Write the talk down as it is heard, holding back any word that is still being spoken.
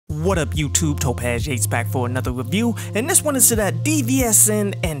What up YouTube, Topaz Yates back for another review, and this one is to that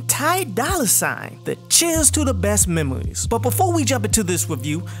DVSN and Dolla ign, the cheers to the best memories. But before we jump into this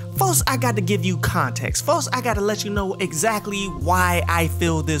review, first I got to give you context. First I got to let you know exactly why I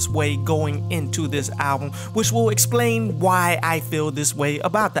feel this way going into this album, which will explain why I feel this way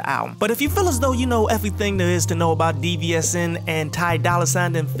about the album. But if you feel as though you know everything there is to know about DVSN and Dolla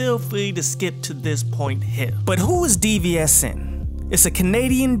ign, then feel free to skip to this point here. But who is DVSN? It's a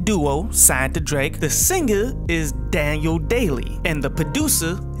Canadian duo signed to Drake. The singer is Daniel Daly, and the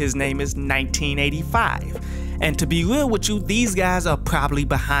producer, his name is 1985. And to be real with you, these guys are probably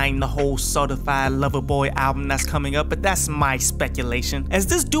behind the whole Certified Lover Boy album that's coming up, but that's my speculation, as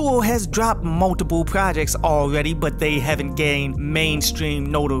this duo has dropped multiple projects already, but they haven't gained mainstream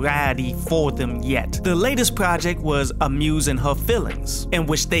notoriety for them yet. The latest project was Amuse and Her Feelings, in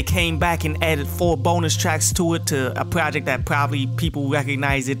which they came back and added 4 bonus tracks to it, to a project that probably people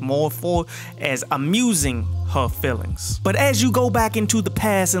recognize it more for as Amusing Her Feelings. But as you go back into the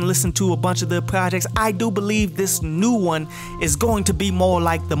past and listen to a bunch of their projects, I do believe this new one is going to be more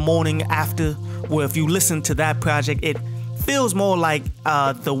like The Morning After, where if you listen to that project, it feels more like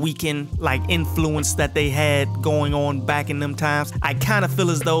the Weeknd like influence that they had going on back in them times. I kind of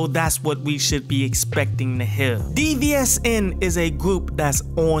feel as though that's what we should be expecting to hear. DVSN is a group that's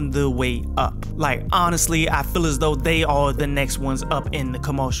on the way up. Like honestly, I feel as though they are the next ones up in the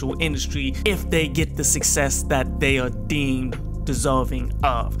commercial industry if they get the success that they are deemed deserving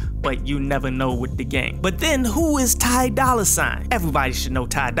of, but you never know with the game. But then who is Dolla ign? Everybody should know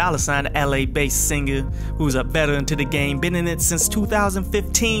Dolla ign, the LA-based singer who's a veteran to the game, been in it since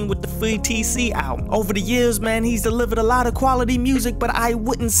 2015 with the Free TC album. Over the years, man, he's delivered a lot of quality music, but I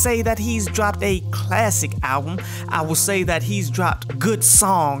wouldn't say that he's dropped a classic album. I will say that he's dropped good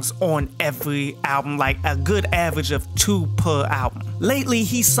songs on every album, like a good average of 2 per album. Lately,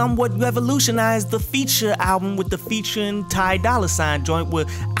 he somewhat revolutionized the feature album with the featuring Dolla ign joint, where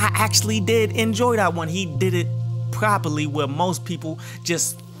I actually did enjoy that one. He did it properly, where most people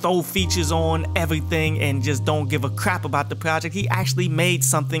just throw features on everything and just don't give a crap about the project. He actually made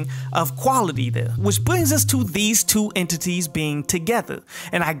something of quality there. Which brings us to these two entities being together.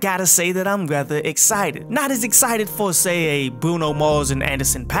 And I gotta say that I'm rather excited. Not as excited for, say, a Bruno Mars and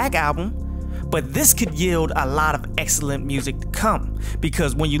Anderson .Paak album, but this could yield a lot of excellent music to come.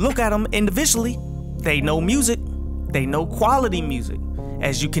 Because when you look at them individually, they know music. They know quality music,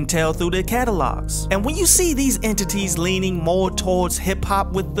 as you can tell through their catalogs. And when you see these entities leaning more towards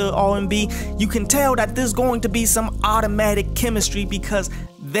hip-hop with the R&B, you can tell that there's going to be some automatic chemistry because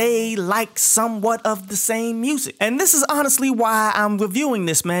they like somewhat of the same music. And this is honestly why I'm reviewing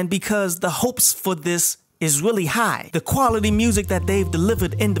this, man, because the hopes for this is really high. The quality music that they've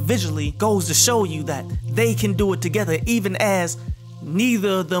delivered individually goes to show you that they can do it together, even as neither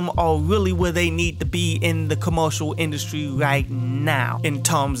of them are really where they need to be in the commercial industry right now in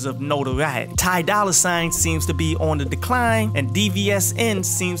terms of notoriety. Dolla ign seems to be on the decline and DVSN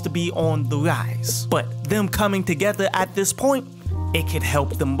seems to be on the rise. But them coming together at this point, it could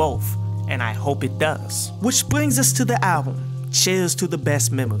help them both, and I hope it does. Which brings us to the album, Cheers to the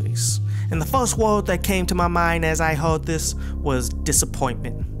Best Memories. And the first word that came to my mind as I heard this was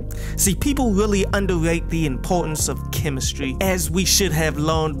disappointment. See, people really underrate the importance of chemistry, as we should have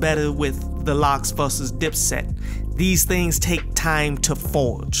learned better with the Lox vs. Dipset. These things take time to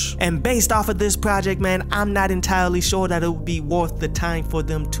forge. And based off of this project, man, I'm not entirely sure that it would be worth the time for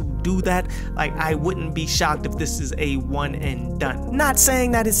them to do that. Like, I wouldn't be shocked if this is a one and done. Not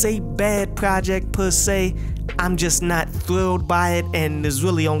saying that it's a bad project per se, I'm just not thrilled by it, and there's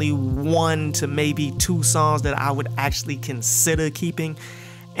really only 1 to maybe 2 songs that I would actually consider keeping,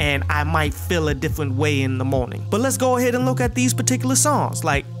 and I might feel a different way in the morning. But let's go ahead and look at these particular songs.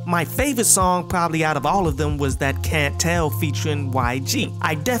 Like, my favorite song probably out of all of them was that Can't Tell featuring YG.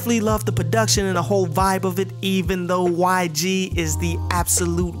 I definitely love the production and the whole vibe of it, even though YG is the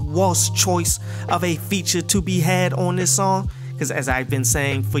absolute worst choice of a feature to be had on this song, because as I've been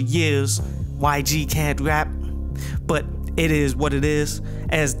saying for years, YG can't rap. But it is what it is,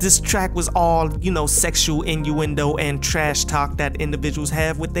 as this track was all, you know, sexual innuendo and trash talk that individuals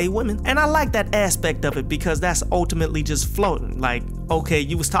have with their women. And I like that aspect of it because that's ultimately just floating. Like, okay,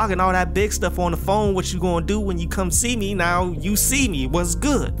 you was talking all that big stuff on the phone, what you gonna do when you come see me? Now you see me, what's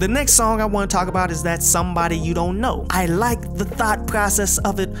good? The next song I want to talk about is that Somebody You Don't Know. I like the thought process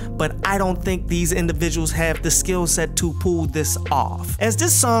of it, but I don't think these individuals have the skill set to pull this off. As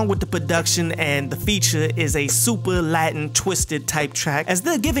this song with the production and the feature is a super Latin twisted type track, as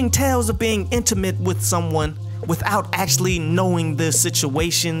they're giving tales of being intimate with someone without actually knowing the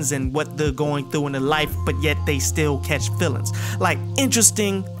situations and what they're going through in their life, but yet they still catch feelings. Like,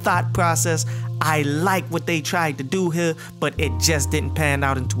 interesting thought process. I like what they tried to do here, but it just didn't pan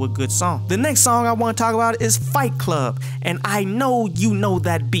out into a good song. The next song I want to talk about is Fight Club, and I know you know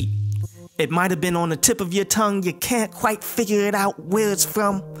that beat. It might have been on the tip of your tongue, you can't quite figure it out where it's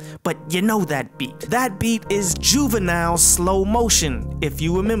from, but you know that beat. That beat is Juvenile's Slow Motion. If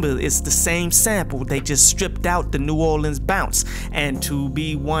you remember, it's the same sample, they just stripped out the New Orleans bounce. And to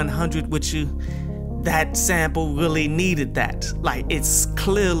be 100 with you, that sample really needed that. Like, it's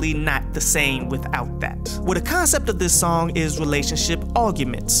clearly not the same without that. Well, the concept of this song is relationship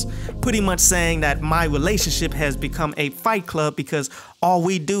arguments. Pretty much saying that my relationship has become a fight club because all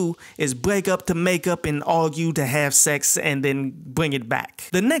we do is break up to make up and argue to have sex and then bring it back.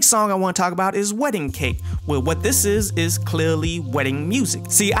 The next song I want to talk about is Wedding Cake, where what this is clearly wedding music.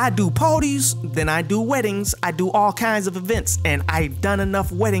 See, I do parties, then I do weddings, I do all kinds of events, and I've done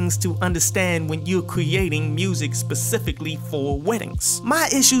enough weddings to understand when you're creating music specifically for weddings. My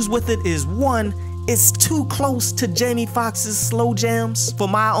issues with it is, one, it's too close to Jamie Foxx's slow jams for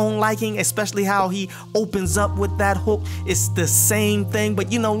my own liking, especially how he opens up with that hook. It's the same thing,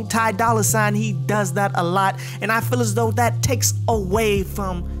 but you know, Ty Dolla Sign, he does that a lot, and I feel as though that takes away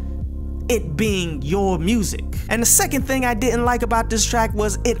from it being your music. And the second thing I didn't like about this track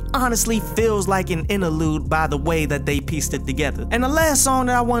was it honestly feels like an interlude by the way that they pieced it together. And the last song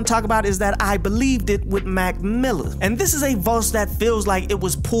that I want to talk about is that I Believed It with Mac Miller. And this is a verse that feels like it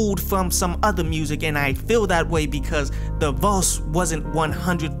was pulled from some other music, and I feel that way because the verse wasn't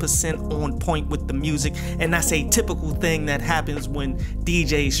 100% on point with the music, and that's a typical thing that happens when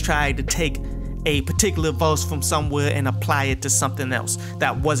DJs try to take a particular verse from somewhere and apply it to something else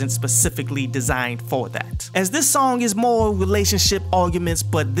that wasn't specifically designed for that. As this song is more relationship arguments,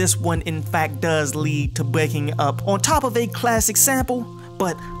 but this one in fact does lead to breaking up on top of a classic sample.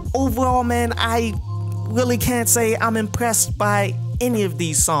 But overall, man, I really can't say I'm impressed by any of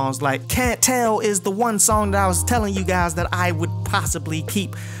these songs. Like, Can't Tell is the one song that I was telling you guys that I would possibly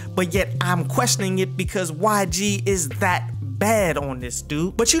keep, but yet I'm questioning it because YG is that bad on this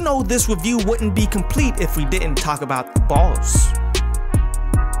dude. But you know, this review wouldn't be complete if we didn't talk about the bars.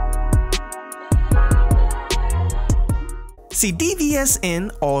 See,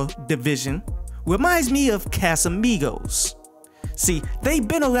 DVSN, or Division, reminds me of Casamigos. See, they've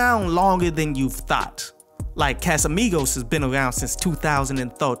been around longer than you've thought. Like, Casamigos has been around since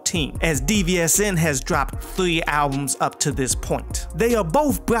 2013, as DVSN has dropped 3 albums up to this point. They are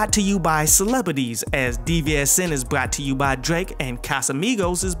both brought to you by celebrities, as DVSN is brought to you by Drake and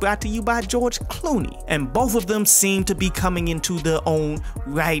Casamigos is brought to you by George Clooney. And both of them seem to be coming into their own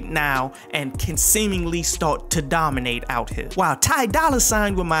right now and can seemingly start to dominate out here. While Ty Dolla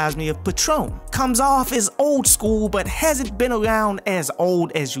Sign reminds me of Patron. Comes off as old school, but hasn't been around as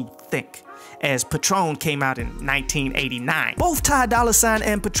old as you think, as Patron came out in 1989. Both Ty Dolla Sign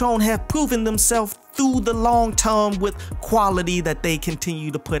and Patron have proven themselves through the long term with quality that they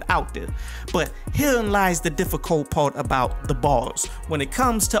continue to put out there. But herein lies the difficult part about the bars when it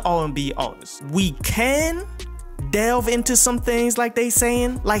comes to R&B artists. We can delve into some things like they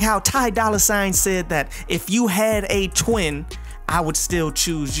saying, like how Ty Dolla Sign said that if you had a twin, I would still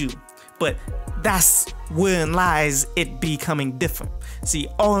choose you. But that's wherein lies it becoming different. See,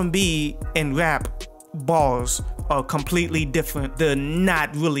 R&B and rap bars are completely different. They're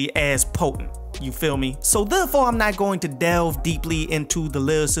not really as potent. You feel me? So therefore, I'm not going to delve deeply into the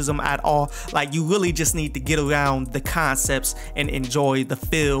lyricism at all. Like, you really just need to get around the concepts and enjoy the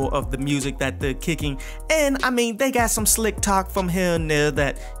feel of the music that they're kicking. And I mean, they got some slick talk from here and there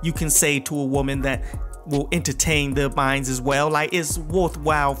that you can say to a woman that will entertain their minds as well. Like, it's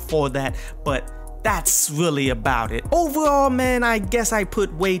worthwhile for that, but that's really about it. Overall, man, I guess I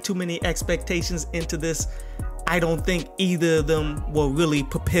put way too many expectations into this. I don't think either of them were really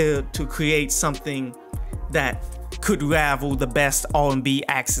prepared to create something that could rival the best R&B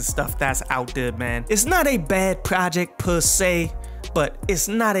acts and stuff that's out there, man. It's not a bad project per se, but it's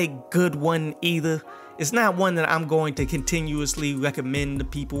not a good one either. It's not one that I'm going to continuously recommend to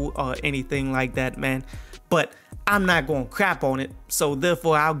people or anything like that, man. But I'm not going to crap on it, so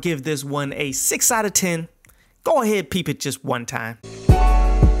therefore I'll give this one a 6 out of 10. Go ahead, peep it just one time.